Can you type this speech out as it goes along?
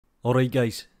Alright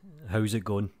guys, how's it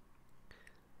going?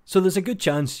 So there's a good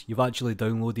chance you've actually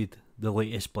downloaded the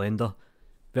latest Blender,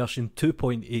 version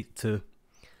 2.82,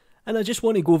 and I just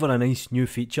want to go over a nice new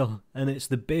feature, and it's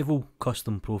the Bevel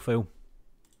custom profile.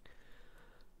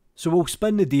 So we'll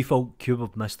spin the default cube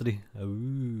of mystery.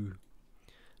 Ooh.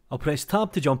 I'll press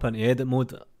tab to jump into edit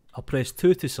mode, I'll press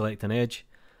 2 to select an edge,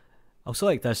 I'll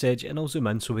select this edge and I'll zoom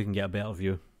in so we can get a better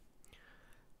view.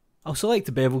 I'll select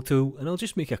the bevel tool and I'll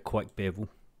just make a quick bevel.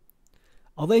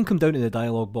 I'll then come down to the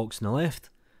dialog box on the left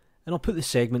and I'll put the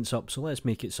segments up, so let's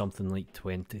make it something like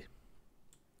 20.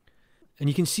 And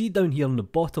you can see down here on the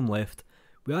bottom left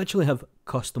we actually have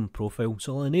custom profile,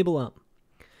 so I'll enable that.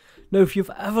 Now if you've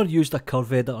ever used a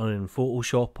curve editor in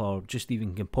Photoshop or just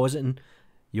even compositing,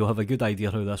 you'll have a good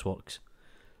idea how this works.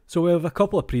 So we have a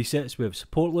couple of presets. We have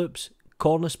support loops,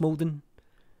 cornice moulding,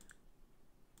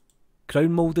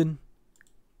 crown moulding,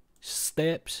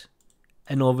 steps,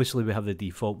 and obviously we have the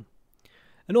default.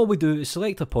 And all we do is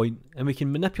select a point and we can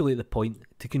manipulate the point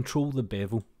to control the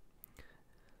bevel.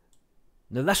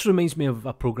 Now this reminds me of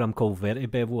a program called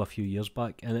Bevel a few years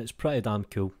back, and it's pretty damn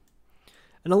cool.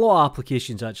 And a lot of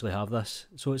applications actually have this,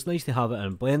 so it's nice to have it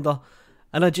in Blender,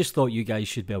 and I just thought you guys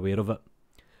should be aware of it.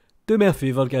 Do me a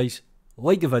favour guys,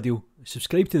 like the video,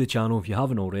 subscribe to the channel if you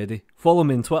haven't already, follow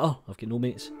me on Twitter, I've got no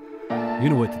mates, you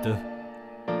know what to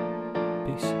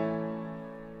do. Peace.